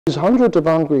Hundreds of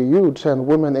angry youths and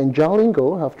women in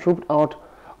Jalingo have trooped out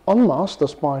en masse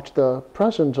despite the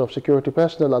presence of security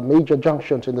personnel at major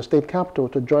junctions in the state capital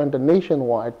to join the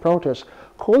nationwide protest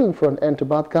calling for an end to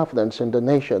bad governance in the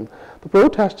nation. The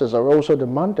protesters are also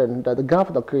demanding that the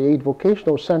governor create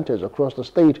vocational centers across the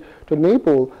state to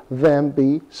enable them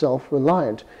be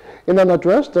self-reliant. In an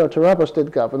address, the Taraba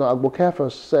State Governor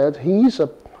Agbokefa said he's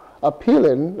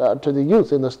appealing to the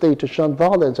youth in the state to shun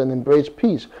violence and embrace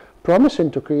peace, promising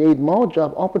to create more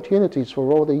job opportunities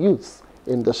for all the youths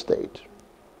in the state.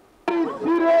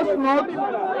 Serious note,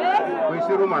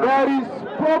 there is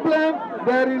problem,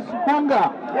 there is hunger.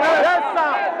 Yes,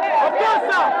 sir. Of course,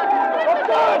 sir. Of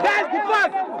course. That's the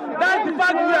fact. That's the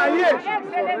fact we are here.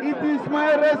 It is my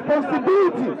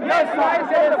responsibility. Yes, sir.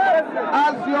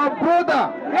 As your brother.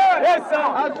 Yes, sir.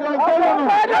 As your governor.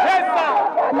 Yes, sir.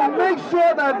 To make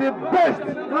sure that the best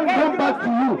will come back to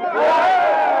you.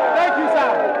 Thank you, sir.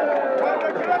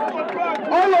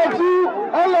 All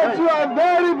of you are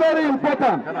very, very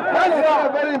important.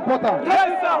 Very important.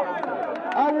 Yes, sir.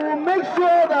 I will make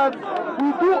sure that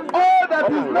we do all that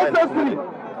is necessary.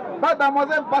 But I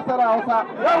mustn't pass around.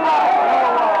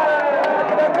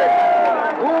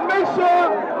 We will make sure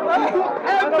we do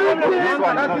everything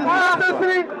that is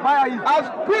necessary as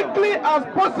quickly as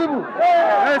possible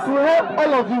to help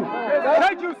all of you.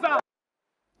 Thank you, sir.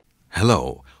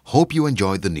 Hello, hope you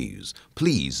enjoyed the news.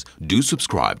 Please do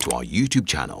subscribe to our YouTube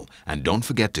channel and don't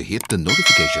forget to hit the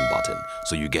notification button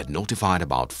so you get notified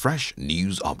about fresh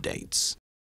news updates.